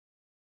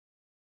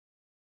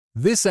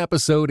This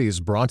episode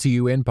is brought to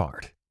you in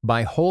part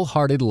by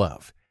Wholehearted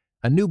Love,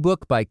 a new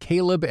book by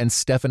Caleb and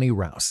Stephanie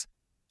Rouse.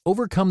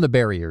 Overcome the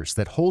barriers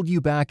that hold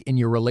you back in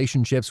your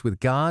relationships with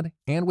God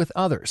and with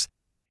others,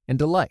 and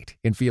delight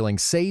in feeling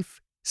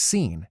safe,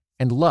 seen,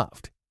 and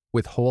loved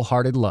with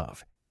Wholehearted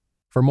Love.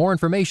 For more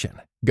information,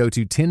 go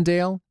to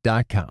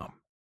Tyndale.com.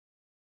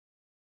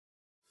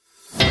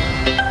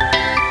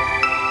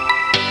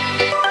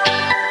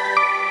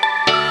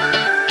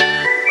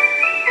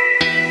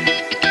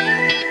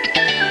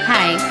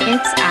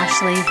 It's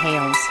Ashley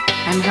Hales.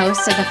 I'm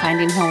host of the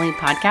Finding Holy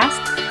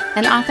podcast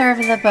and author of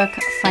the book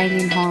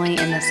Finding Holy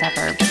in the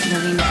Suburbs,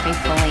 Living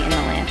Faithfully in the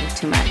Land of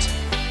Too Much.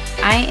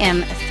 I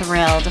am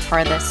thrilled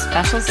for this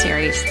special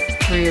series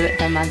through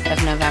the month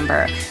of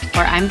November,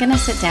 where I'm going to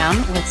sit down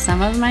with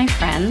some of my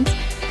friends,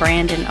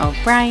 Brandon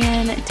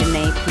O'Brien,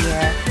 Danae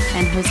Pierre,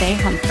 and Jose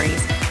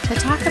Humphreys, to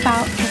talk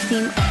about the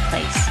theme of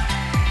place.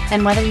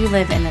 And whether you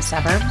live in the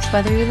suburbs,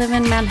 whether you live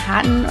in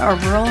Manhattan or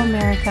rural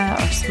America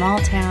or small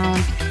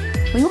town,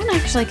 we want to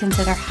actually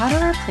consider, how do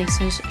our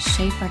places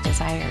shape our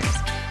desires?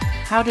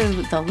 How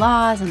do the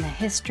laws and the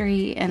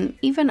history and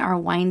even our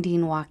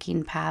winding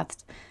walking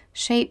paths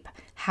shape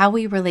how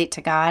we relate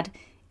to God,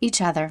 each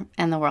other,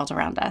 and the world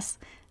around us?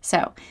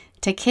 So,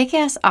 to kick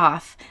us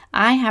off,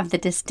 I have the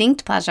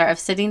distinct pleasure of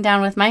sitting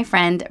down with my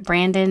friend,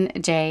 Brandon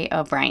J.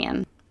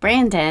 O'Brien.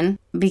 Brandon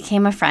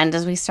became a friend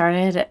as we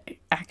started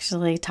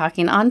actually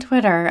talking on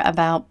Twitter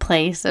about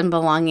place and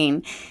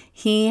belonging.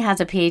 He has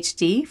a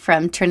PhD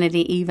from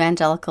Trinity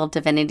Evangelical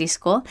Divinity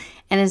School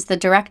and is the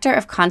Director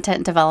of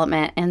Content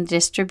Development and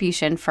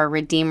Distribution for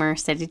Redeemer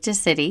City to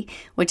City,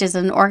 which is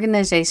an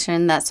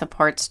organization that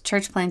supports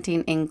church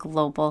planting in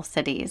global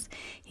cities.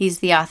 He's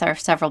the author of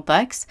several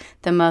books,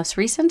 the most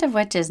recent of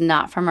which is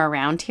Not From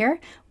Around Here: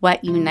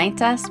 What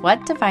Unites Us,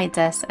 What Divides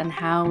Us, and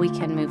How We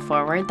Can Move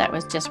Forward, that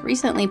was just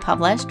recently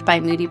published by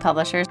Moody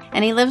Publishers.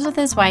 And he lives with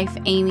his wife,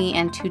 Amy,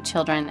 and 2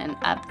 children in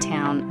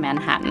uptown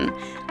Manhattan.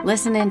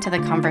 Listen into the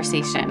conversation.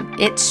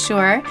 It's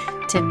sure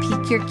to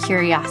pique your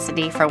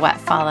curiosity for what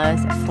follows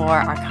for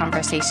our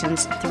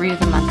conversations through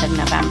the month of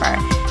November.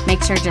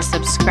 Make sure to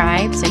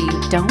subscribe so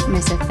you don't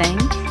miss a thing.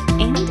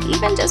 And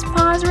even just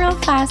pause real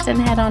fast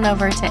and head on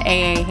over to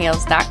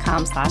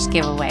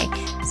aahales.com/giveaway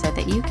so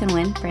that you can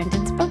win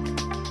Brandon's book.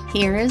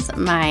 Here's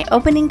my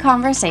opening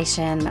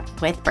conversation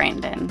with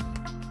Brandon.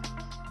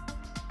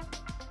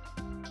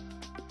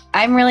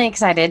 I'm really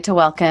excited to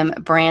welcome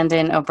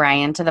Brandon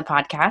O'Brien to the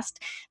podcast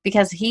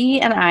because he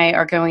and I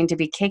are going to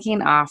be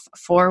kicking off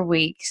 4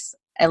 weeks,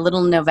 a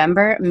little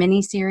November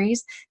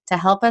mini-series to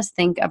help us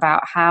think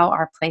about how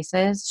our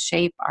places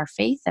shape our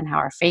faith and how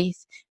our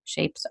faith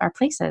shapes our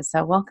places.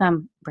 So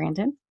welcome,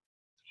 Brandon.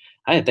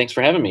 Hi, thanks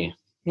for having me.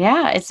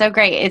 Yeah, it's so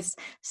great. It's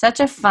such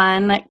a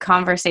fun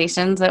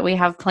conversations that we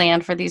have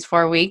planned for these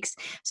 4 weeks.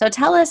 So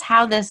tell us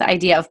how this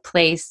idea of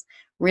place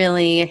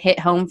really hit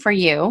home for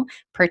you,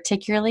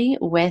 particularly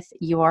with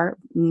your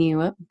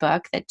new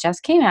book that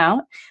just came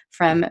out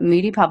from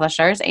Moody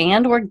Publishers,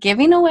 and we're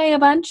giving away a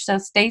bunch, so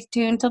stay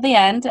tuned till the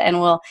end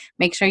and we'll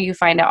make sure you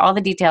find out all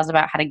the details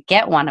about how to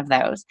get one of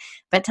those.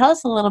 But tell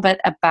us a little bit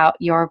about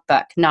your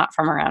book, Not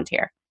From Around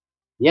Here.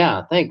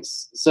 Yeah,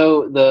 thanks.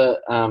 So the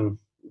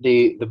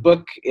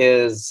book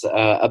is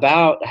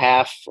about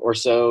half or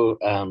so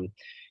kind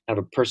of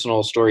a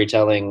personal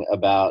storytelling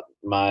about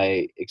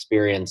my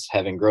experience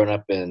having grown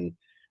up in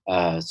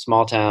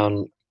small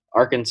town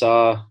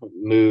Arkansas,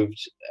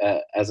 moved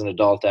as an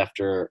adult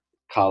after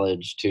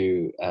college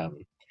to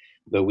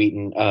the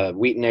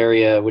Wheaton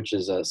area, which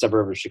is a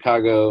suburb of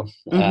Chicago.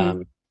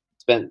 Mm-hmm.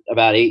 Spent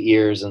about 8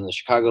 years in the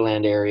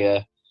Chicagoland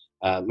area,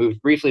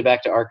 moved briefly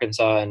back to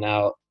Arkansas, and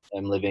now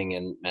I'm living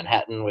in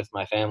Manhattan with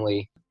my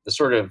family. The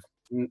sort of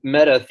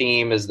meta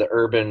theme is the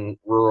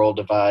urban-rural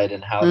divide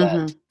and how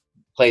that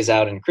plays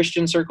out in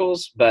Christian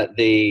circles, but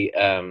the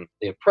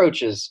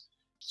approach is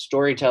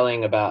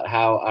storytelling about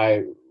how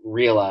I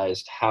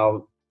realized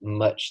how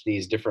much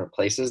these different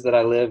places that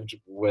I lived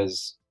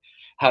was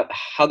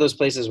how those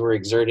places were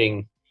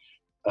exerting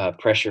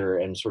pressure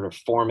and sort of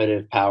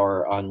formative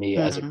power on me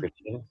as a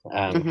Christian,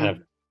 kind of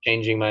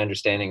changing my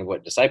understanding of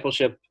what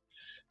discipleship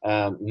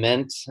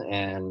meant,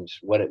 and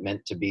what it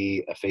meant to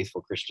be a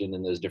faithful Christian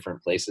in those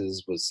different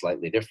places was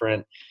slightly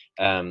different.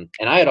 And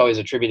I had always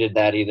attributed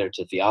that either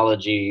to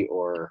theology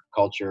or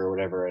culture or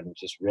whatever, and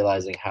just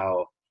realizing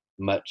how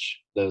much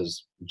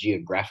those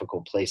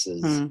geographical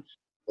places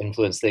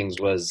influence things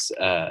was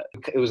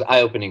it was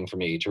eye-opening for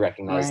me to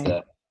recognize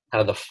the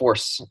kind of the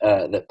force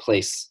that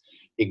place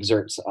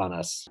exerts on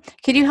us.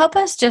 Could you help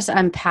us just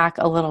unpack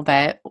a little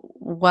bit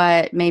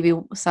what maybe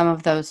some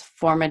of those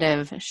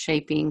formative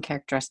shaping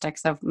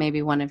characteristics of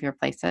maybe one of your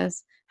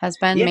places has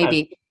been? Yeah.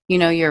 Maybe,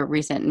 your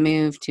recent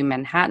move to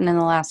Manhattan in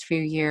the last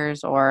few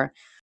years, or...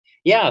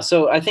 Yeah,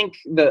 so I think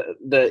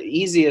the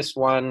easiest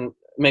one,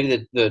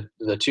 maybe the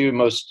two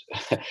most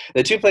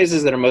the two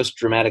places that are most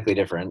dramatically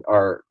different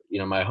are,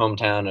 my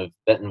hometown of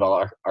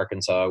Bentonville,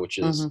 Arkansas, which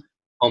is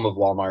home of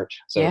Walmart.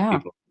 So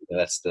people,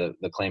 that's the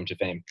claim to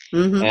fame.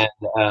 And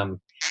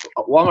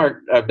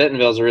Walmart,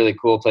 Bentonville is a really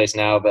cool place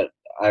now, but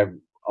I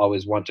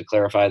always want to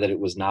clarify that it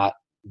was not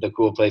the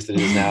cool place that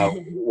it is now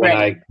when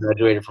Right. I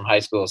graduated from high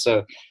school.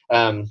 So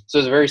so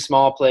it's a very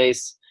small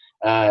place.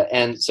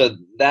 And so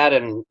that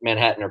and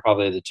Manhattan are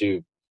probably the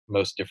two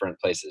most different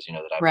places,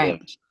 that I've Right.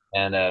 lived.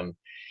 And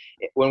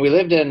when we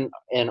lived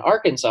in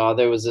Arkansas,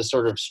 there was this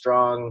sort of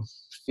strong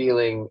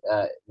feeling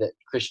that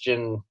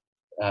Christian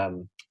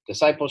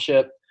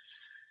discipleship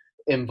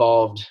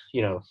involved,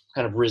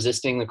 kind of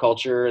resisting the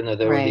culture, and that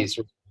there were Right. these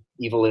sort of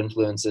evil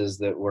influences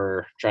that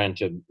were trying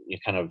to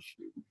kind of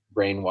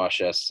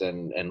brainwash us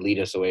and lead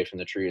us away from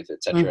the truth,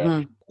 etc.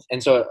 Mhm.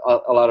 And so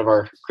a lot of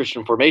our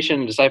Christian formation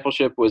and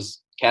discipleship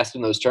was cast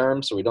in those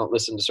terms. So we don't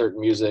listen to certain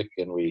music,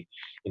 and we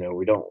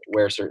don't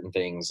wear certain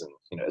things,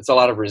 and it's a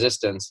lot of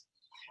resistance.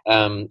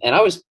 And I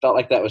always felt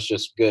like that was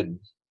just good,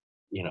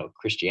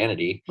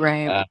 Christianity.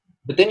 Right.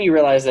 But then you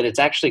realize that it's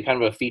actually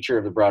kind of a feature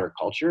of the broader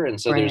culture. And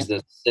so there's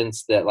Right. this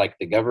sense that like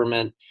the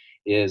government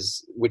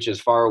which is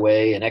far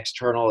away and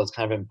external, is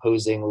kind of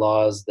imposing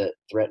laws that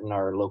threaten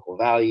our local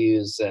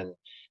values, and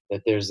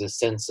that there's a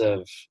sense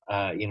of,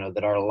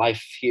 that our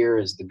life here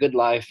is the good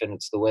life, and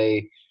it's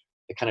the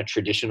kind of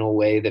traditional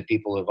way that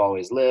people have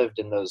always lived,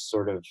 and those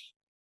sort of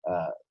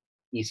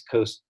East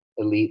Coast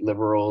elite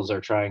liberals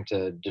are trying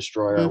to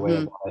destroy our way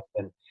of life.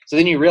 And so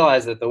then you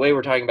realize that the way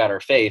we're talking about our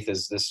faith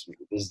is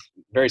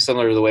very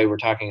similar to the way we're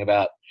talking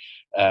about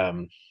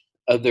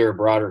other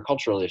broader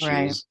cultural issues.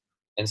 Right.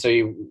 And so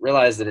you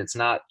realize that it's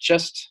not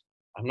just,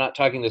 I'm not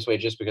talking this way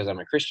just because I'm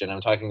a Christian.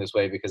 I'm talking this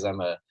way because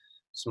I'm a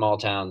small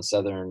town,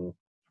 Southern,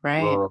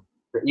 Right. rural,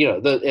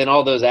 and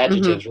all those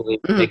adjectives really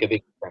make a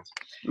big difference.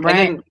 Right.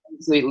 And then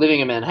obviously living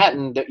in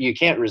Manhattan, you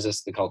can't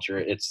resist the culture.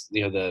 It's,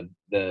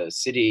 the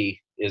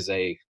city is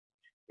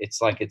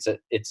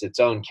it's its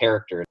own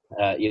character,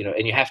 and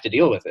you have to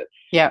deal with it.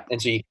 Yeah.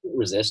 And so you can't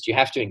resist, you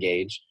have to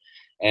engage.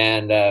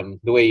 And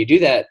the way you do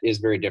that is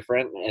very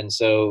different. And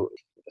so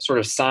a sort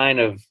of sign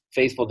of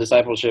faithful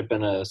discipleship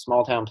in a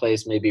small town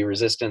place may be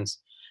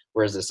resistance,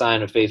 whereas the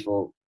sign of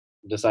faithful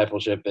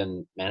discipleship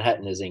in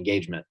Manhattan is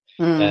engagement.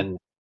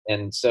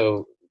 And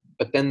so,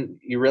 but then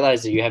you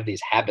realize that you have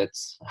these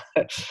habits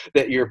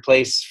that your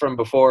place from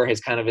before has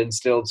kind of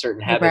instilled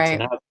certain habits, Right. and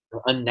now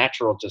it's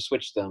unnatural to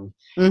switch them.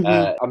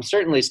 Mhm. I'm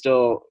certainly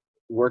still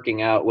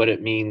working out what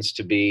it means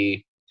to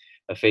be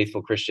a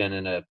faithful Christian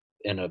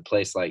in a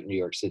place like New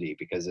York City,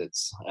 because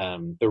it's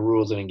the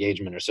rules of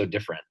engagement are so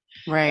different.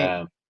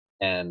 Right.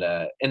 And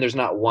there's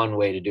not one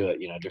way to do it.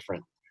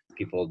 Different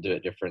people do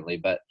it differently,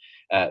 but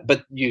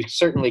you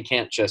certainly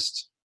can't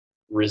just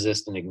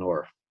resist and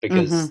ignore,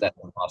 because that's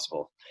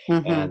impossible.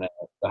 And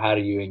so how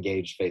do you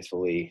engage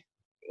faithfully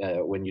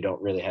when you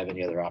don't really have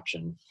any other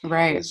option?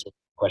 Right. Is a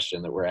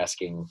question that we're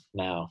asking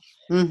now.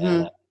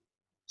 Mhm.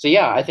 So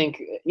yeah, I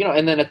think,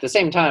 and then at the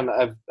same time,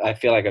 I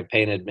feel like I've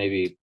painted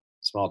maybe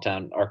small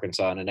town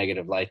Arkansas in a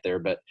negative light there,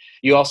 but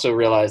you also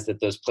realize that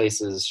those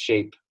places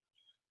shape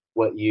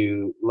what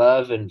you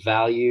love and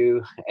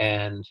value,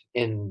 and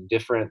in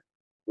different,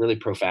 really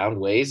profound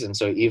ways. And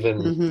so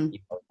even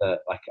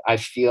like I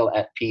feel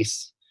at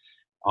peace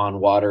on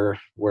water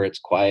where it's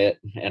quiet,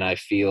 and I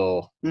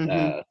feel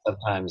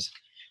sometimes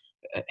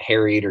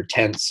harried or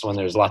tense when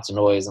there's lots of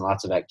noise and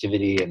lots of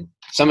activity. And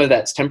some of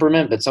that's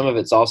temperament, but some of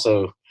it's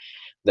also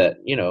that,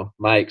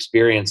 my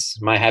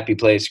experience, my happy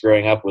place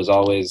growing up was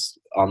always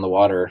on the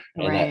water,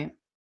 and that Right.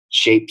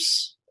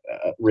 shapes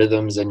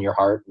rhythms in your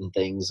heart and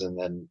things. And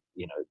then,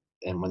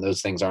 and when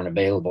those things aren't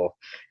available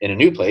in a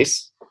new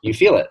place, you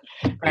feel it.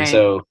 And Right.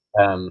 so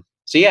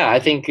yeah, I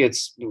think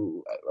it's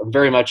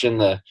very much in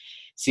the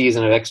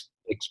season of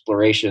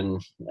exploration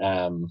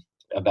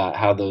about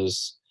how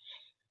those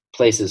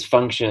places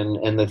function.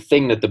 And the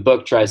thing that the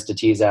book tries to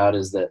tease out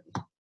is that,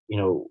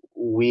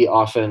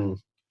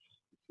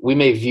 we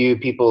may view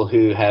people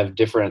who have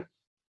different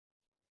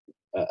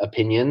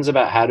opinions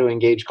about how to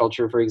engage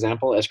culture, for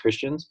example, as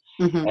Christians,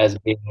 as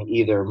being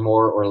either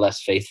more or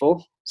less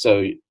faithful.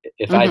 So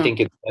if I think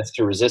it's best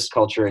to resist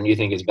culture and you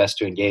think it's best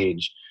to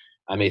engage,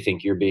 I may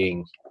think you're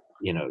being,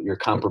 you're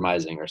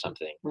compromising or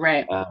something.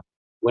 Right.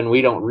 When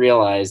we don't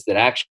realize that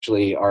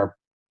actually our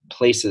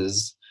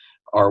places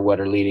are what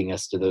are leading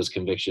us to those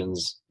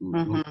convictions,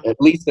 at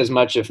least as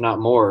much, if not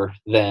more,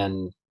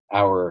 than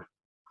our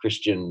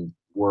Christian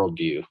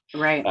worldview.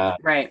 Right.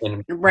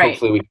 And Right.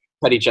 hopefully we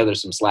cut each other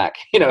some slack,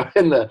 in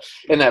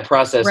that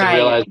process, and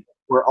realize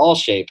we're all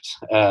shaped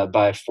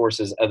by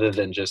forces other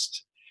than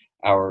just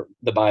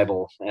the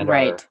Bible and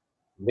our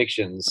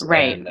convictions.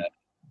 Right. And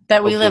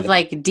that we live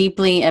like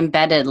deeply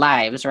embedded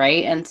lives,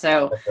 right? And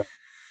so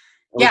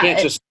we can't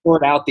just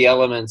sort out the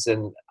elements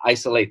and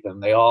isolate them.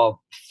 They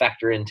all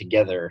factor in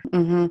together.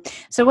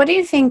 So what do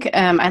you think,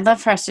 I'd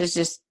love for us to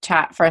just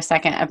chat for a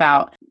second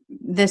about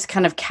this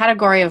kind of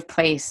category of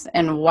place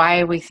and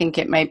why we think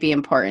it might be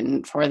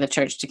important for the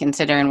church to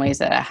consider in ways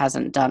that it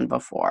hasn't done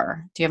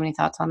before. Do you have any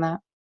thoughts on that?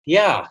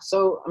 Yeah.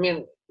 So, I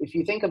mean, if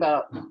you think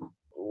about,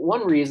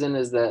 one reason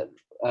is that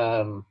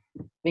I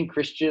think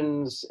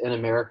Christians in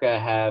America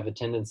have a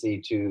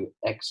tendency to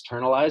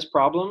externalize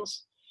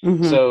problems.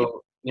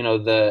 So,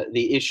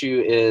 the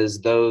issue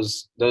is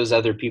those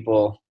other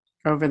people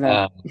over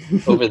there,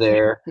 over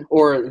there,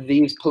 or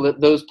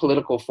those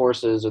political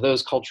forces or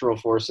those cultural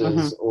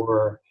forces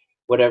or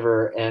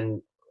whatever.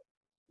 And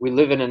we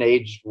live in an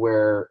age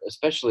where,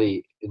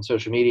 especially in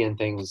social media and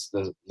things,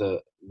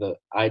 the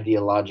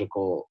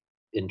ideological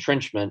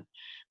entrenchment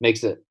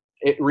makes it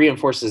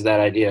reinforces that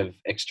idea of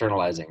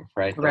externalizing,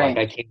 right?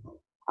 Like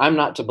I'm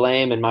not to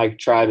blame and my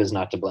tribe is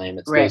not to blame.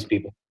 It's those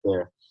people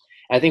there.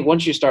 I think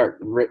once you start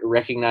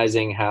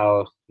recognizing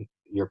how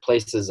your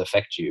places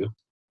affect you,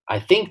 I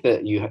think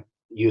that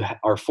you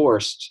are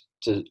forced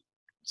to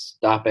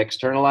stop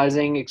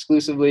externalizing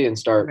exclusively and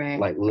start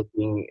like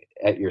looking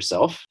at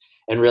yourself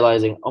and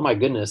realizing, oh my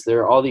goodness, there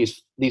are all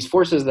these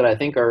forces that I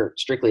think are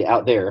strictly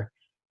out there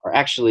are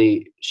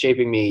actually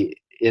shaping me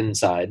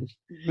inside.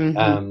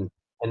 And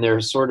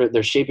they're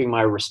shaping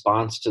my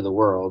response to the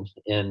world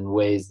in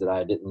ways that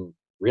I didn't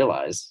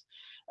realize.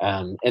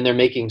 And they're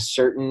making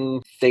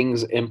certain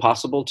things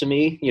impossible to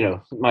me. You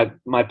know,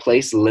 my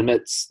place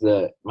limits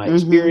my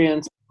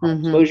experience, my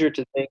exposure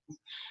to things.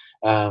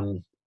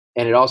 And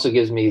it also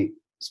gives me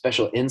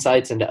special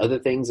insights into other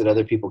things that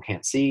other people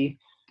can't see.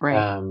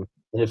 And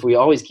if we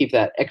always keep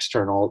that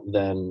external,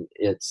 then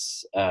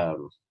it's,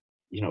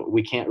 you know,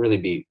 we can't really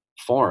be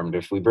formed.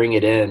 If we bring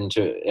it in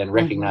and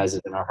recognize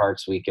it in our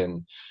hearts, we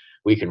can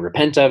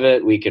repent of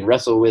it. We can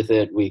wrestle with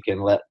it. We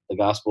can let the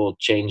gospel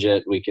change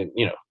it. We can,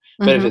 you know,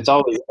 but if it's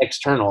always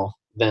external,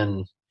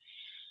 then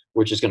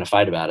we're just going to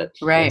fight about it.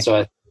 And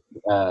so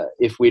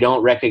if we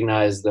don't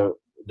recognize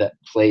that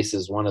place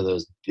is one of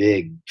those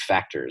big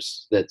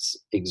factors that's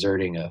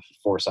exerting a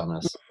force on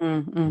us,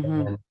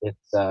 and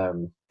it's,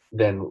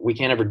 then we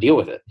can't ever deal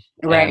with it.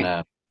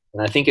 And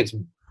I think it's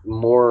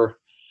more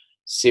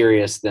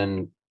serious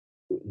than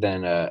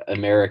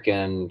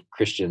American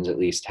Christians at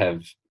least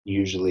have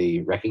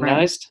usually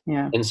recognized.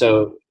 And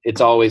so it's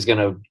always going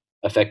to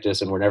affect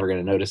us, and we're never going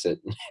to notice it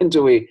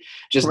until we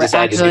just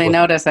decide actually to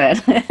notice it.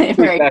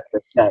 Exactly.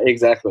 Yeah,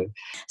 exactly.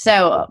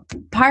 So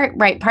part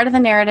of the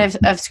narrative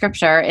of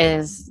Scripture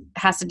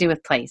has to do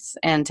with place,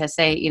 and to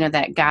say, you know,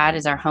 that God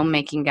is our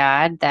homemaking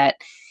God, that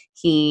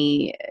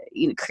He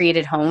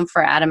created home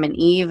for Adam and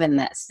Eve, and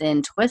that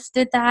sin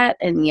twisted that,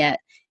 and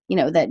yet, you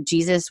know, that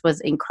Jesus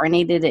was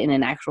incarnated in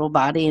an actual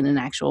body in an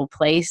actual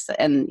place.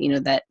 And, you know,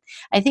 that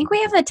I think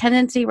we have the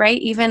tendency, right,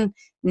 even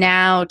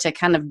now, to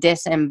kind of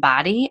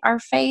disembody our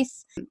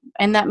faith.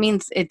 And that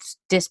means it's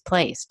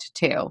displaced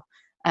too,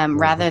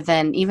 rather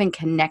than even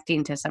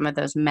connecting to some of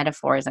those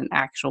metaphors and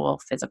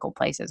actual physical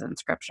places in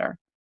Scripture.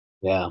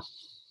 Yeah,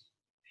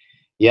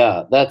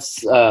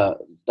 that's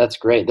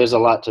great. There's a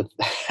lot to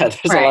a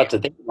lot to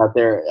think about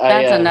there.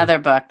 That's another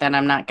book that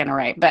I'm not going to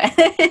write, but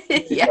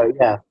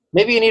yeah.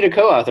 Maybe you need a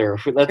co-author.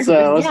 Let's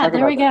talk about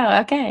there we go.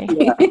 Okay.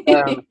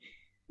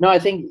 No, I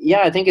think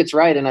it's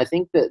right. And I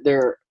think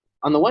that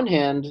on the one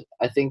hand,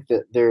 I think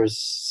that there's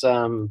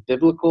some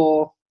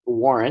biblical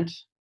warrant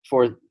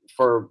for,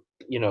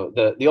 you know,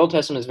 the Old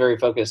Testament is very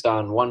focused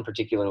on one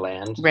particular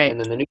land. And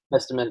then the New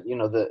Testament, you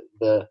know,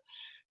 the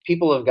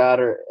people of God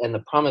and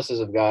the promises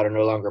of God are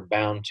no longer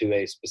bound to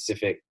a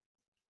specific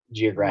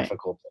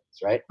geographical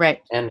place,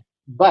 right?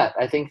 But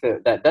I think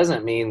that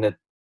doesn't mean that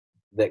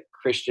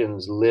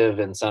Christians live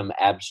in some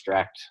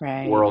abstract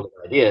world of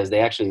ideas.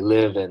 They actually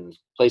live in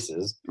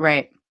places.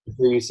 So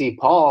you see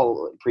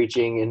Paul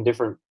preaching in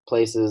different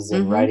places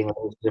and writing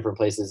in different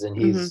places, and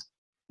he's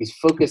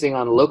focusing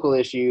on local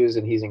issues,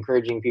 and he's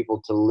encouraging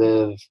people to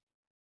live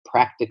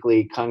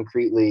practically,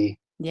 concretely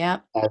as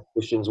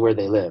Christians where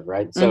they live,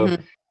 right? So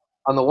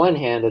on the one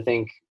hand, I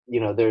think,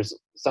 you know, there's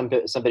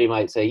somebody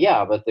might say,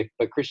 yeah, but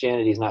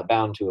Christianity is not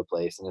bound to a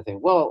place. And I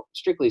think, well,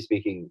 strictly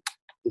speaking,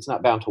 it's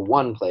not bound to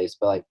one place,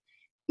 but like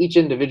each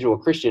individual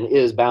Christian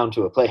is bound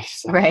to a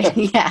place.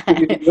 Yeah.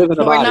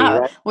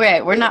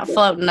 We're not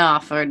floating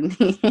off.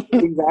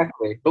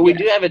 Exactly. But we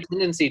do have a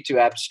tendency to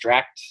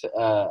abstract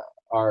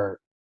our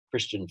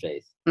Christian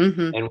faith.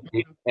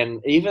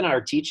 And even our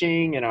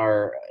teaching and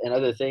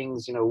other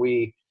things, you know,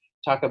 we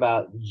talk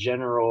about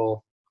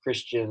general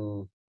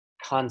Christian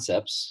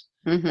concepts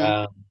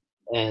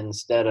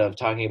instead of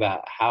talking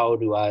about how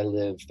do I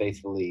live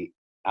faithfully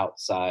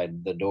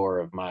outside the door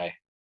of my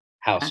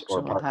house actual or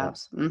apartment.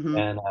 House.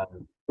 And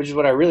which is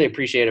what I really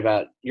appreciate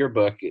about your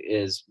book,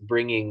 is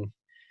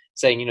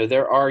saying, you know,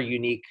 there are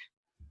unique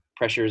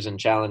pressures and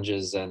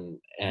challenges and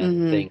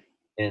things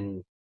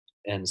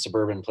in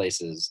suburban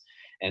places,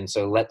 and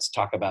so let's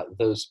talk about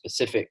those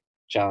specific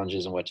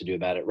challenges and what to do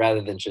about it,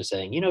 rather than just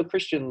saying, you know,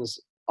 Christians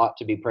ought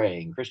to be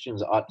praying,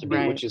 Christians ought to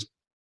be, which is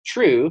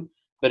true,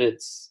 but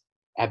it's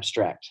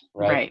abstract,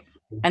 right?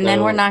 And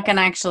then we're not going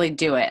to actually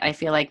do it. I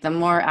feel like the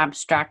more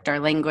abstract our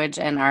language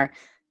and our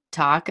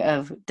talk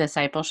of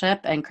discipleship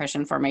and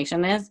Christian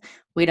formation is,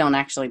 we don't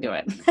actually do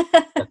it.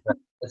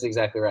 That's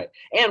exactly right.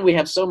 And we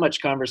have so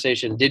much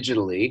conversation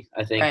digitally,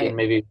 I think,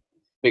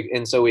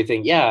 and so we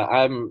think, yeah,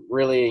 I'm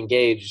really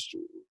engaged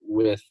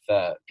with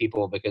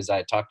people because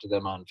I talk to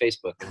them on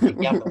Facebook. And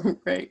think, yeah, but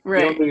you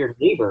don't know your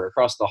neighbor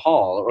across the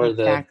hall or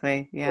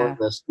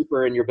the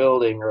super in your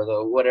building or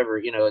the whatever,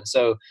 you know. And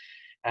so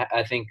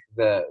I think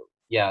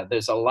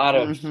there's a lot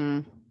of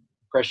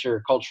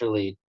pressure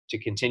culturally to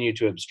continue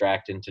to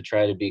abstract and to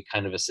try to be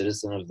kind of a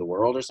citizen of the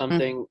world or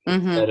something,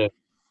 instead of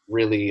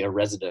really a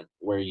resident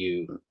where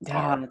you Yeah,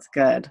 are. that's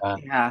good.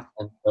 Um, Yeah.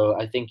 and so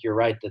I think you're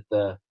right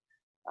that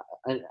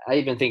I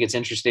even think it's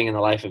interesting in the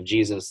life of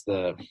Jesus,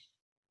 there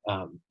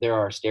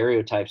are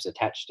stereotypes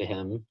attached to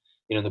him,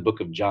 in the book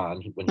of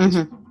John, when he's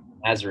hmm from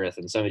Nazareth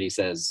and somebody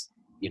says,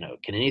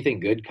 can anything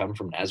good come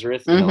from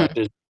Nazareth? hmm Like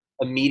there's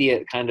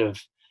immediate kind of,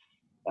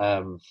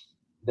 um,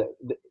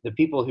 the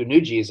people who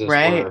knew Jesus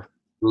Right. were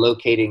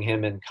locating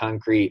him in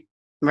concrete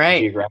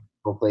Right.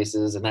 geographical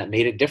places, and that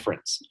made a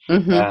difference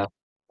hmm uh,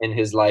 in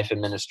his life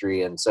and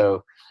ministry. And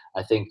so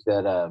I think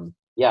that,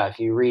 if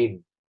you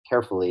read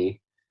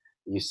carefully,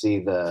 you see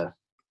that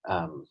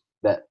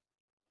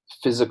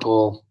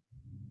physical,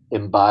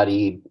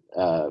 embodied,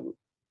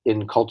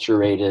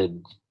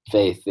 enculturated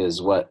faith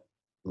is what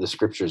the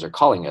scriptures are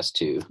calling us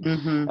to.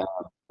 hmm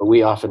But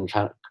we often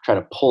try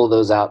to pull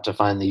those out to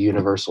find the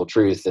universal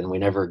truth, and we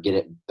never get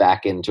it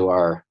back into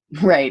our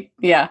Right.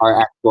 Yeah.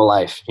 actual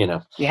life.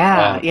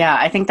 Yeah, Um, yeah,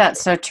 I think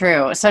that's so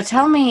true. So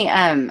tell me,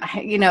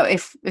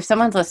 if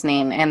someone's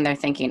listening and they're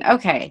thinking,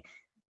 okay,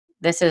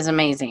 this is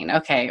amazing,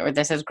 okay, or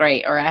this is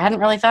great, or I hadn't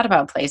really thought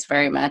about place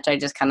very much. I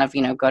just kind of,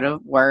 go to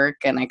work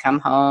and I come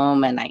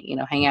home and I,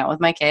 hang out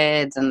with my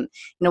kids and,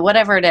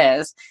 whatever it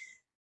is.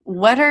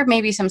 What are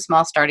maybe some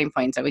small starting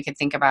points that we could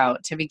think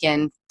about to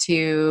begin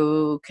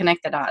to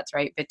connect the dots,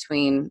 right,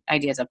 between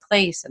ideas of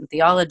place and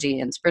theology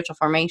and spiritual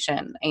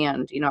formation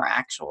and, our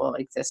actual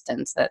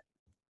existence that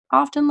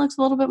often looks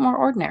a little bit more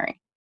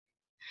ordinary?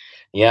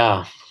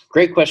 yeah,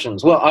 great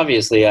questions. Well,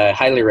 obviously, I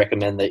highly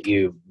recommend that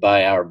you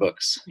buy our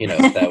books. That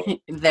was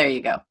There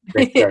you go. a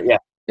great start. Yeah.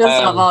 You'll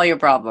solve all your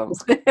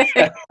problems.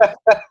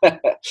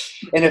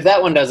 And if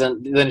that one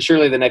doesn't, then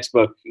surely the next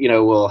book,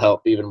 will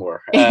help even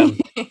more.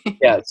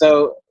 Yeah.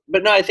 So,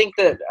 but no, I think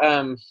that,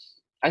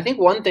 I think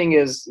one thing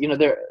is,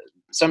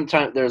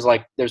 sometimes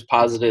there's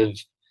positive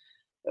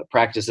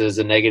practices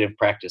and negative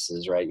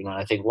practices, right?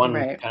 I think one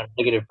Right. kind of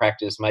negative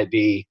practice might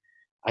be,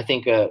 I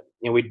think,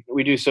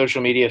 we do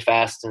social media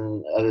fast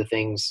and other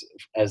things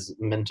as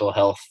mental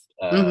health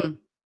Mhm.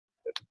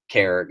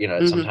 care,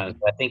 Mhm. sometimes.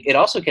 But I think it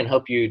also can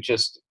help you,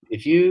 just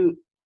if you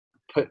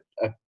put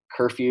a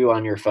curfew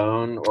on your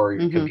phone or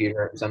your Mhm. computer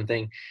or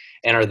something,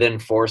 and are then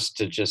forced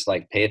to just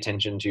like pay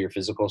attention to your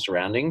physical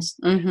surroundings,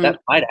 Mhm. that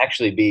might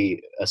actually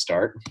be a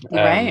start,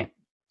 Right.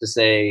 to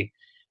say,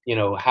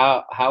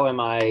 how am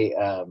I,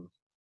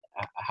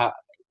 how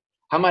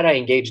how might I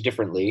engage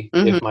differently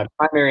Mhm. if my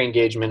primary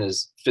engagement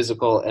is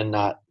physical and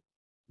not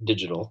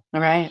digital?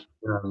 Right.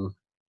 Um,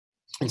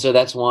 and so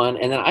that's one.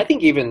 And then I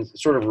think even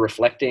sort of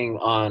reflecting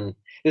on,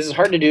 this is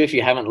hard to do if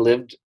you haven't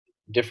lived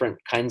different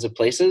kinds of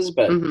places,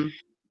 but Mhm.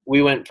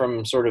 we went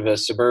from sort of a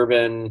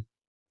suburban,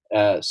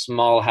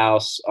 small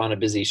house on a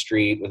busy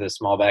street with a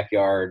small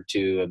backyard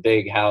to a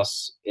big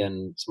house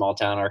in small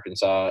town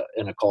Arkansas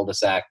in a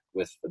cul-de-sac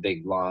with a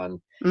big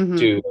lawn, Mhm.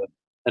 to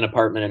an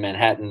apartment in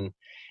Manhattan.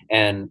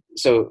 And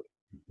so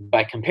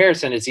by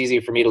comparison, it's easy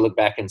for me to look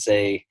back and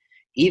say,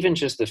 even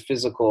just the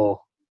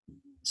physical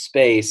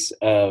space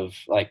of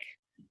like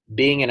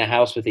being in a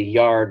house with a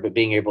yard, but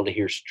being able to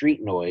hear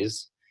street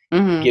noise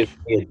Mhm. gives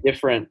me a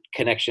different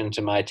connection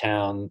to my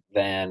town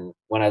than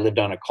when I lived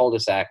on a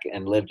cul-de-sac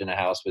and lived in a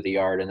house with a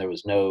yard and there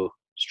was no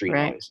street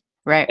Right. noise.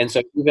 Right. And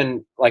so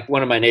even like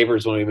one of my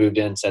neighbors when we moved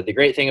in said, the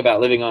great thing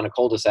about living on a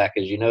cul-de-sac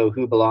is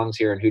who belongs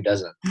here and who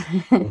doesn't.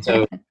 And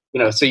so,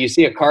 so you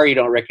see a car you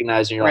don't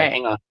recognize and you're like, Right.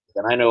 hang on,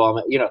 and I know all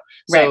my, Right.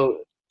 so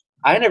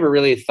I never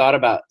really thought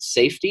about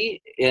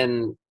safety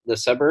in the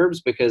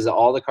suburbs because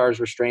all the cars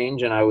were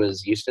strange and I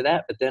was used to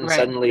that. But then Right.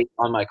 suddenly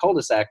on my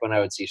cul-de-sac, when I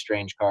would see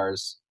strange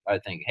cars, I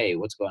think, hey,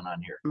 what's going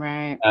on here?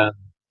 Right. Um,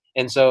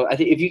 and so I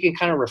think if you can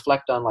kind of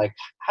reflect on like,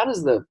 how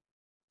does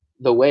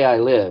the way I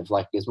live,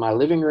 like, is my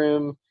living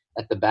room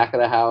at the back of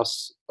the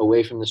house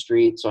away from the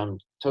street? So I'm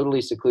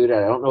totally secluded.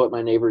 I don't know what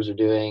my neighbors are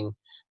doing.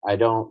 I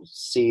don't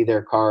see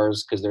their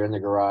cars because they're in the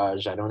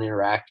garage. I don't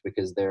interact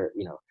because they're,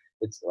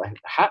 it's like,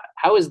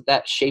 how is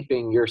that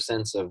shaping your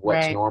sense of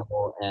what's Right.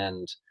 normal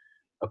and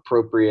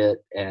appropriate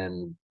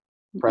and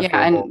Yeah,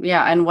 preferable?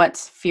 and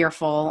what's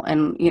fearful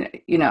and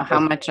how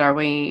That's, much are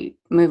we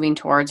moving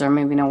towards or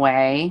moving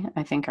away,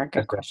 I think are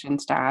good that's right.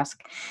 questions to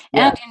ask.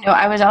 And Yeah.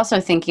 I was also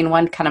thinking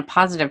one kind of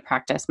positive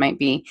practice might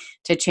be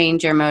to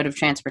change your mode of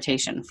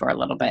transportation for a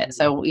little bit.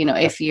 So,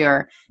 if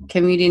you're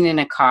commuting in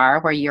a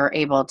car where you're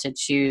able to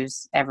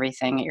choose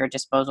everything at your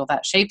disposal,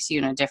 that shapes you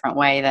in a different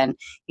way than,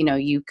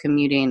 you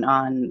commuting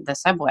on the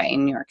subway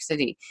in New York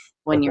City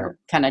when That's right. you're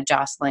kind of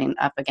jostling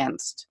up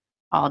against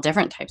all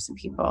different types of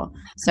people.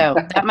 So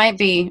that might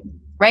be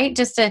right.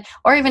 Just to,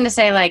 or even to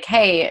say like,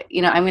 hey,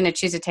 I'm going to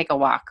choose to take a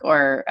walk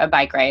or a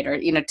bike ride or,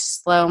 to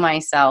slow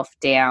myself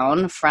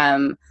down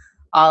from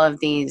all of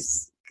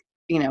these,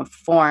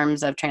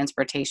 forms of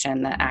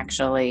transportation that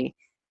actually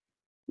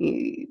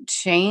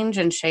change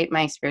and shape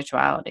my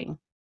spirituality.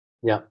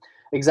 Yeah,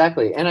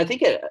 exactly. And I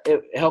think it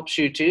helps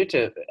you too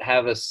to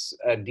have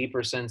a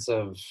deeper sense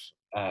of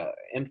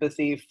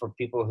empathy for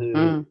people who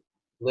Mm,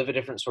 live a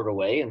different sort of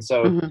way. And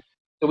so, hmm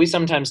So we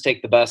sometimes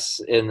take the bus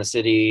in the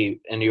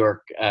city in New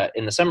York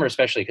in the summer,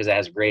 especially because it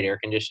has great air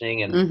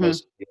conditioning, and Mm-hmm.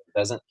 most people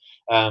doesn't.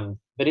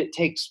 But it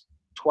takes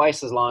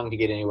twice as long to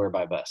get anywhere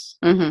by bus,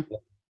 Mm-hmm.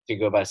 to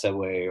go by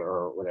subway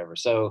or whatever.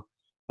 So,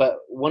 but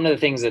one of the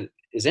things that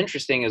is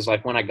interesting is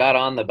like when I got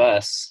on the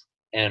bus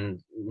and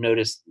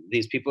noticed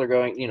these people are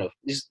going,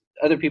 these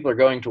other people are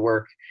going to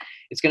work.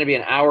 It's going to be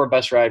an hour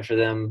bus ride for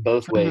them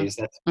both Mm-hmm. ways.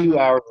 That's Mm-hmm. 2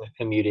 hours of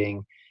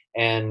commuting.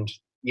 And,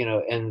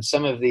 and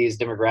some of these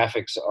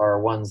demographics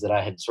are ones that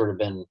I had sort of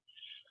been,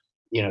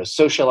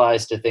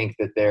 socialized to think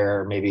that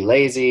they're maybe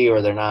lazy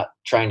or they're not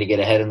trying to get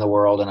ahead in the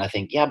world. And I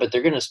think, yeah, but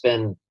they're going to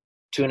spend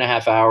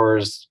 2.5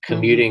 hours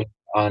commuting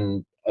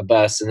on a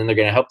bus, and then they're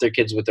going to help their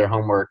kids with their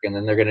homework. And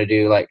then they're going to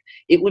do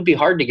it would be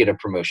hard to get a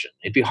promotion.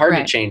 It'd be hard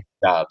to change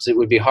jobs. It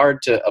would be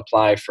hard to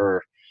apply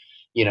for,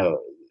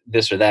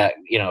 this or that,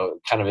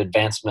 kind of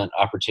advancement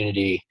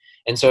opportunity.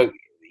 And so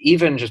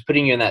even just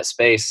putting you in that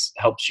space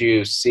helps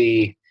you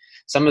see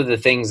some of the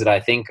things that I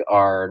think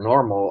are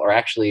normal are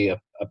actually a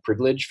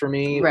privilege for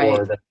me,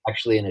 or that's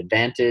actually an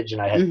advantage.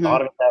 And I hadn't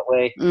thought of it that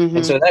way.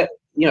 And so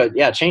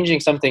that, changing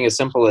something as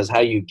simple as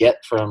how you get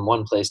from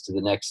one place to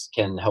the next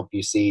can help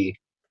you see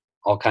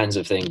all kinds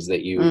of things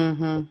that you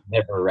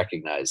never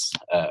recognize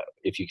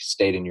if you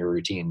stayed in your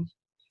routine.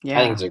 Yeah.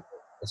 I think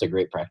it's a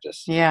great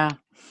practice. Yeah.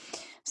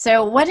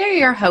 So what are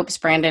your hopes,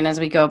 Brandon, as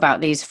we go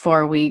about these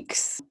 4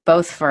 weeks,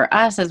 both for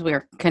us as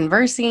we're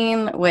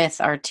conversing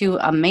with our two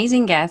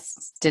amazing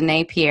guests,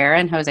 Danae Pierre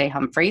and Jose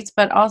Humphreys,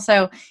 but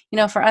also,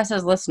 for us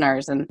as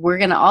listeners. And we're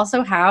going to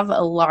also have a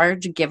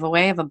large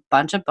giveaway of a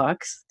bunch of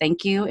books.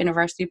 Thank you,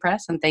 University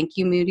Press, and thank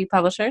you, Moody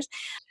Publishers.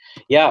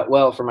 Yeah,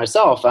 well, for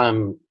myself,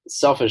 I'm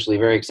selfishly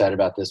very excited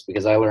about this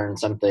because I learn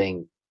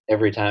something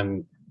every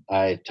time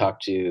I talk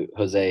to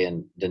Jose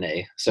and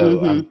Danae. So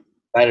I'm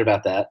excited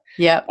about that.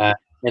 Yeah.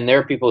 And there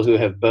are people who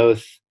have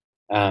both,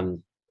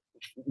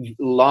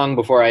 long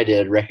before I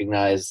did,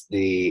 recognized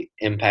the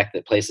impact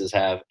that places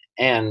have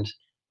and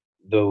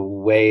the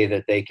way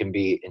that they can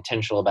be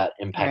intentional about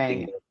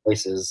impacting their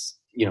places,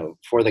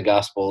 for the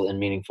gospel in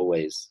meaningful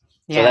ways.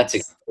 Yes. So that's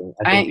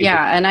exciting.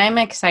 And I'm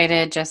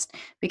excited just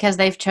because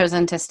they've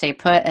chosen to stay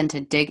put and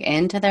to dig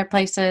into their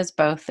places,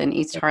 both in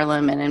East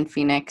Harlem and in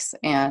Phoenix.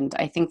 And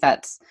I think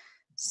that's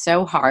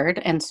so hard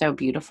and so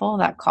beautiful,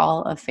 that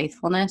call of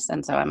faithfulness.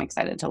 And so I'm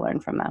excited to learn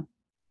from them.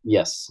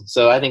 Yes.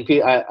 So I think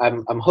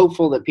I'm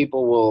hopeful that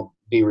people will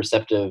be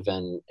receptive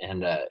and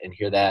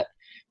hear that.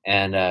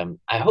 And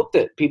I hope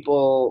that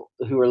people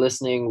who are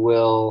listening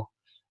will,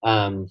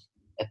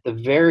 at the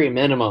very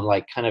minimum,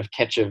 kind of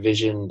catch a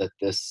vision that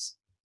this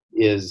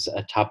is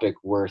a topic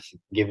worth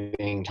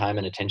giving time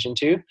and attention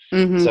to.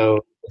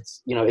 So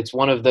it's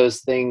one of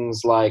those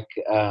things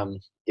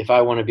if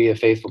I want to be a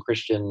faithful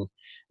Christian,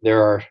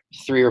 there are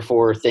 3 or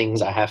 4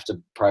 things I have to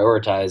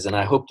prioritize. And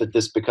I hope that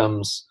this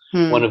becomes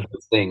one of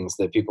those things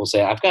that people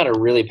say, I've got to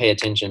really pay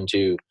attention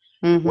to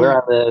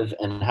where I live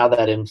and how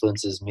that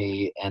influences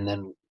me. And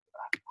then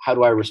how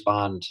do I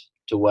respond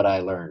to what I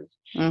learn?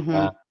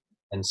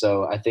 And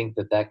so I think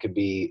that could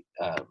be,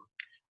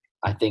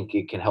 I think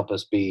it can help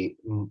us be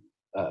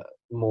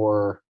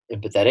more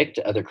empathetic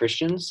to other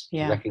Christians,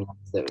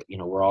 recognize that,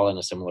 we're all in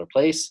a similar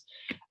place.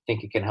 I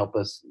think it can help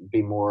us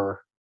be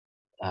more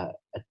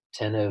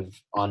attentive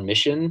on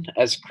mission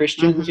as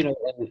Christians,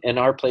 in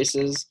our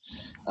places.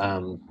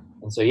 And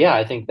so,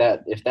 I think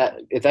that if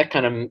that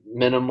kind of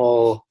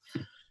minimal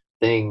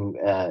thing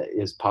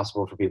is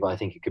possible for people, I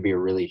think it could be a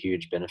really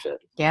huge benefit.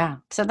 Yeah.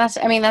 So that's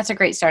a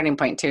great starting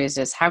point too, is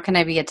just how can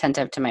I be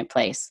attentive to my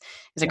place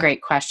is a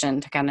great question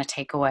to kind of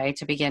take away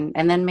to begin,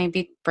 and then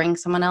maybe bring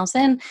someone else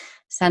in,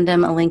 send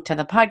them a link to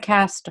the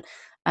podcast,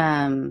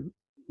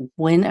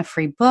 win a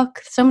free book.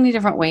 So many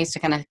different ways to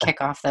kind of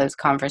kick off those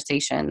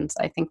conversations.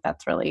 I think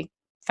that's really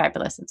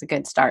fabulous. It's a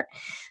good start.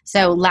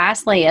 So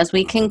lastly, as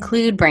we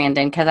conclude,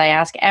 Brandon, because I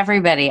ask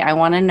everybody, I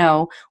want to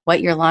know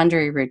what your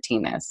laundry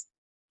routine is.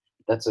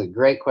 That's a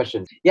great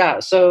question. Yeah,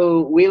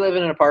 so we live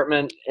in an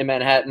apartment in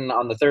Manhattan.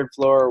 On the 3rd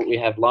floor, we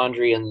have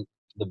laundry in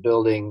the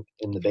building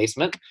in the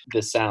basement.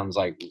 This sounds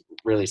like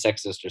really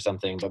sexist or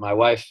something, but my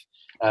wife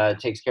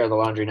takes care of the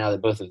laundry now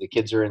that both of the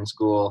kids are in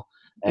school.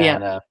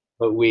 And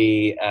but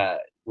we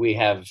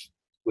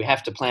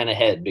have to plan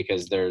ahead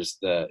because there's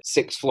the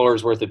 6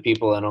 floors worth of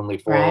people and only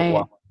 4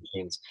 washing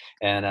machines.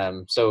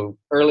 And so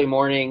early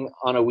morning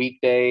on a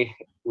weekday,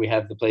 we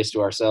have the place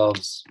to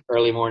ourselves.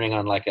 Early morning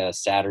on a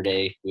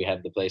Saturday, we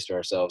have the place to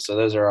ourselves. So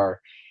those are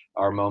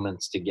our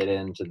moments to get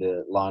into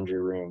the laundry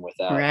room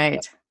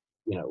without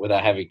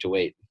without having to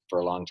wait for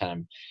a long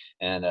time.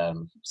 And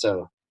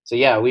so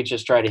we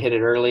just try to hit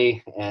it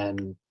early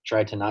and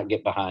try to not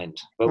get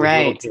behind. But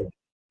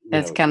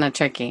that's kind of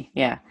tricky,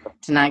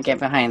 to not get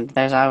behind.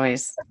 There's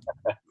always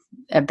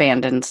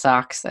abandoned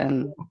socks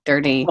and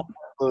dirty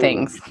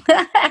things.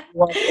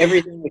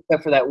 Everything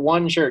except for that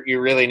one shirt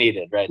you really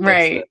needed,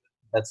 right?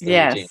 That's the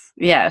routine.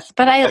 Yes.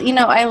 But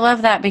I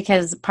love that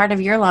because part of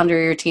your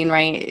laundry routine,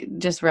 right,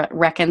 just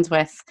reckons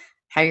with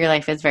how your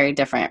life is very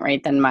different,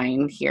 right, than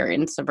mine here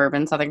in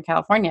suburban Southern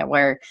California,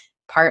 where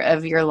part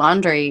of your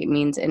laundry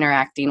means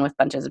interacting with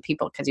bunches of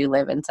people because you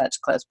live in such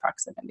close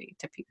proximity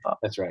to people.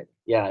 That's right.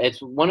 Yeah,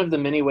 it's one of the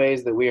many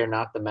ways that we are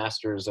not the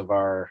masters of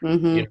our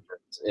Mm-hmm.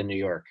 universe in New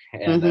York,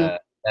 and Mm-hmm.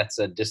 that's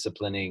a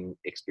disciplining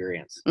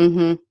experience.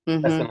 Mm-hmm.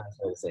 That's the Mm-hmm. nice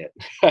way to say it.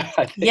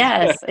 I think.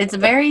 Yes, it's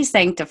very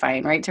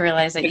sanctifying, right? To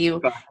realize that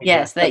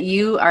Yeah, that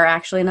you are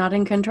actually not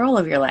in control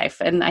of your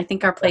life. And I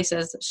think our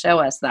places show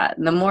us that.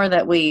 And the more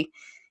that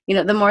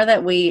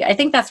I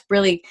think that's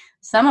really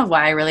some of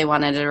why I really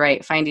wanted to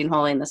write Finding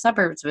Holy in the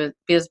Suburbs,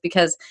 was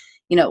because,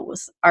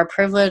 our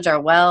privilege, our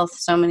wealth,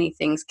 so many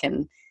things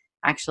can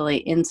actually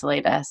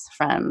insulate us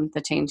from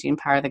the changing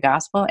power of the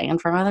gospel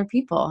and from other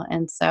people.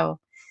 And so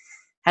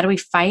how do we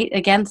fight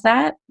against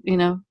that,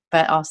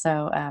 but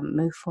also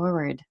move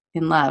forward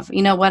in love?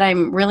 What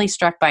I'm really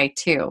struck by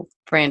too,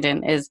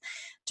 Brandon, is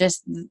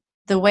just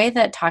the way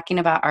that talking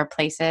about our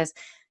places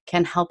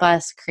can help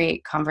us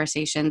create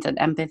conversations and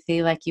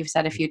empathy, like you've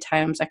said a few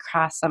times,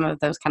 across some of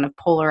those kind of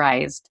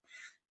polarized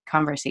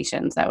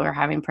conversations that we're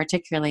having,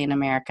 particularly in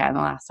America in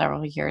the last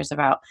several years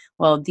about,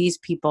 well, these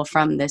people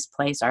from this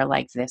place are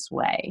like this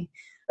way.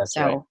 that's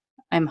So right.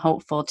 I'm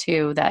hopeful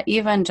too that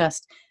even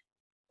just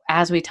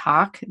as we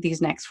talk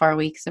these next 4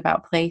 weeks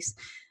about place,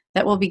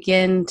 that we'll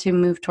begin to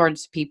move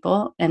towards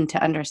people and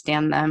to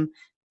understand them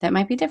that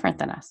might be different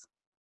than us.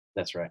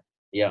 That's right.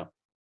 Yeah,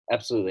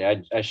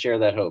 absolutely. I share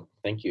that hope.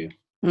 Thank you.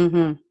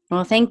 Mm-hmm.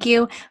 Well, thank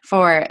you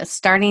for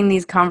starting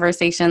these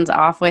conversations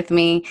off with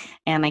me,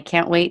 and I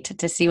can't wait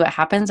to see what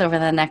happens over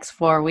the next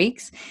 4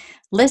 weeks.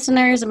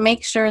 Listeners,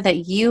 make sure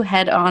that you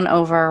head on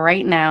over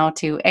right now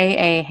to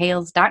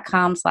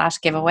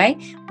aahales.com/giveaway,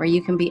 where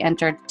you can be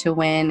entered to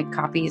win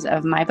copies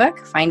of my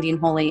book, Finding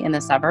Holy in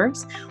the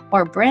Suburbs,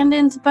 or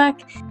Brandon's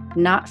book,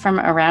 Not From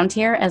Around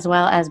Here, as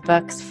well as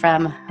books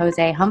from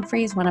Jose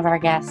Humphreys, one of our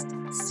guests,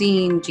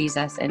 Seeing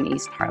Jesus in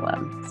East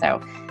Harlem. So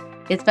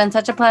it's been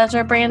such a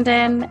pleasure,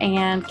 Brandon,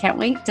 and can't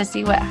wait to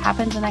see what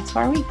happens the next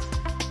 4 weeks.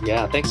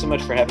 Yeah, thanks so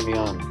much for having me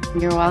on.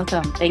 You're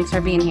welcome. Thanks for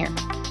being here.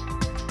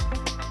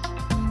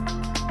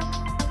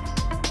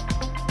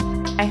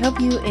 I hope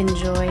you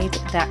enjoyed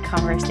that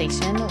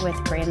conversation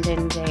with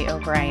Brandon J.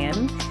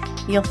 O'Brien.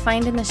 You'll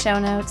find in the show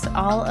notes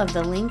all of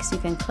the links you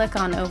can click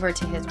on over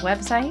to his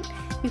website.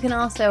 You can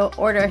also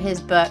order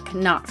his book,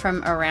 Not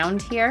From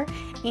Around Here,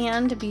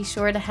 and be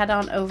sure to head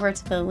on over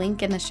to the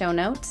link in the show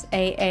notes,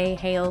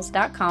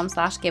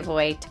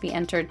 aahales.com/giveaway, to be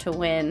entered to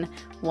win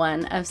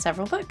one of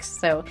several books.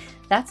 So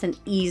that's an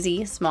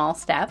easy, small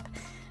step.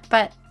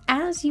 But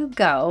as you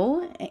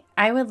go,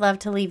 I would love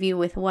to leave you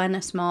with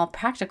one small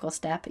practical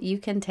step you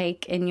can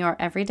take in your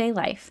everyday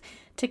life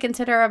to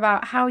consider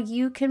about how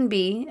you can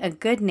be a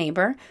good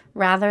neighbor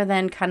rather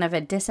than kind of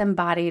a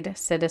disembodied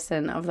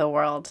citizen of the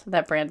world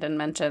that Brandon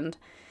mentioned.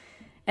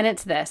 And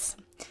it's this.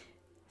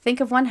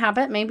 Think of one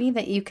habit maybe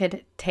that you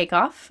could take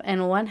off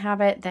and one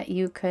habit that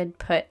you could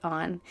put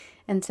on.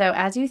 And so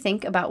as you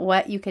think about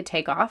what you could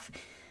take off,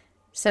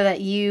 so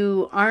that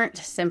you aren't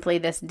simply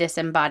this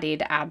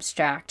disembodied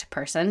abstract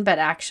person, but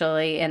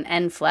actually an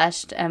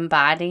enfleshed,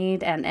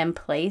 embodied, and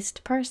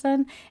emplaced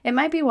person, it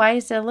might be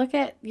wise to look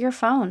at your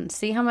phone,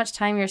 see how much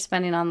time you're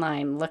spending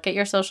online, look at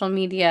your social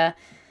media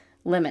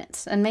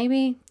limits, and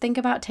maybe think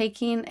about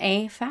taking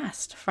a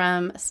fast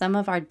from some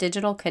of our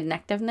digital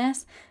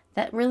connectiveness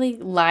that really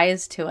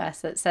lies to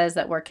us, that says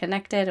that we're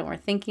connected and we're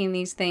thinking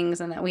these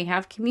things and that we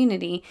have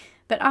community,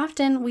 but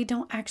often we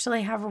don't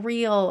actually have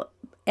real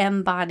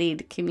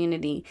embodied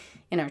community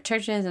in our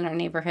churches, in our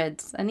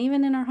neighborhoods, and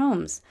even in our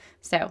homes.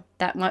 So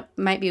that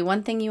might be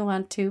one thing you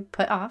want to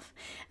put off.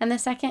 And the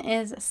second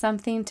is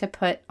something to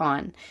put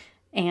on.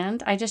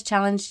 And I just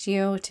challenged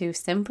you to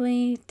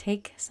simply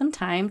take some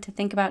time to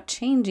think about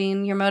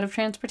changing your mode of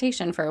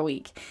transportation for a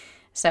week.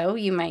 So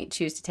you might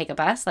choose to take a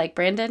bus like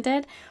Brandon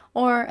did,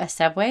 or a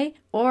subway,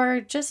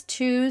 or just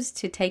choose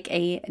to take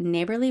a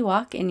neighborly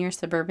walk in your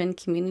suburban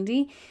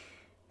community.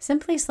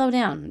 Simply slow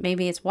down.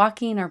 Maybe it's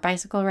walking or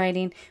bicycle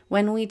riding.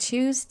 When we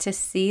choose to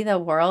see the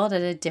world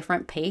at a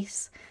different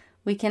pace,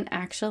 we can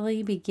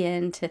actually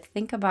begin to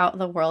think about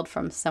the world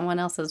from someone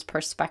else's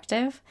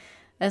perspective,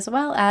 as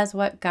well as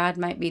what God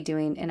might be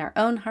doing in our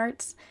own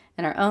hearts,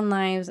 in our own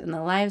lives, in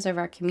the lives of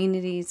our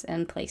communities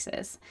and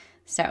places.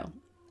 So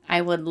I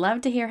would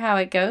love to hear how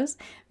it goes.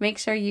 Make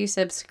sure you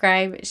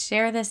subscribe,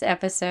 share this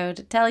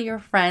episode, tell your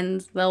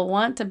friends. They'll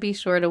want to be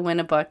sure to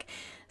win a book.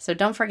 So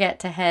don't forget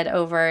to head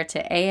over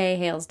to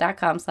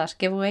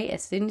aahales.com/giveaway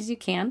as soon as you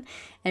can.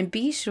 And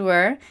be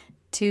sure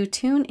to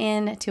tune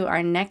in to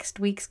our next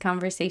week's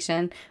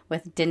conversation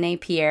with Danae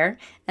Pierre.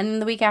 And then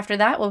the week after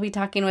that, we'll be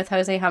talking with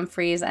Jose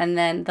Humphreys. And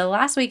then the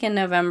last week in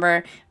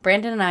November,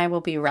 Brandon and I will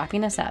be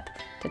wrapping us up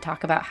to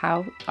talk about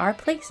how our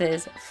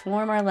places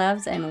form our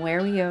loves and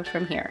where we go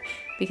from here.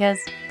 Because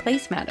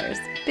place matters.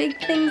 Big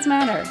things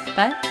matter,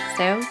 but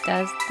so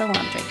does the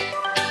laundry.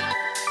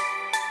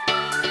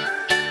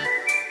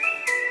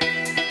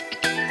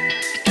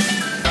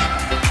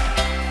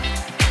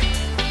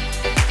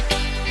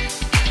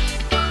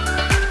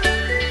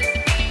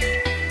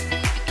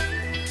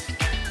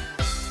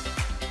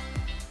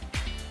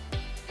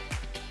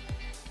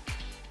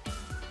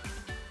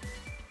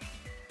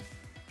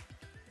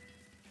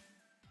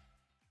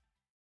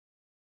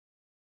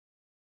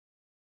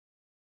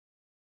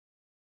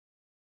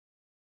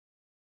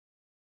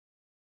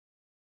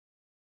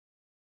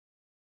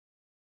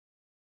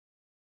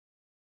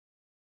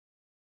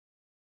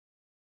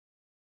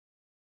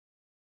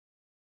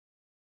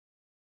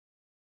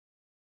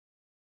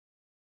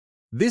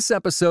 This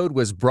episode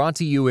was brought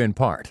to you in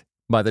part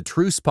by the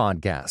Truce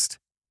Podcast.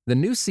 The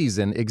new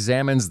season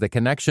examines the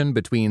connection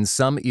between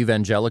some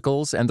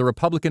evangelicals and the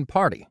Republican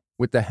Party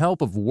with the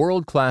help of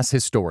world-class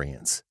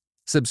historians.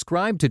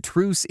 Subscribe to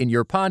Truce in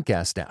your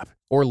podcast app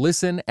or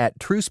listen at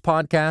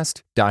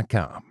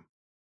trucepodcast.com.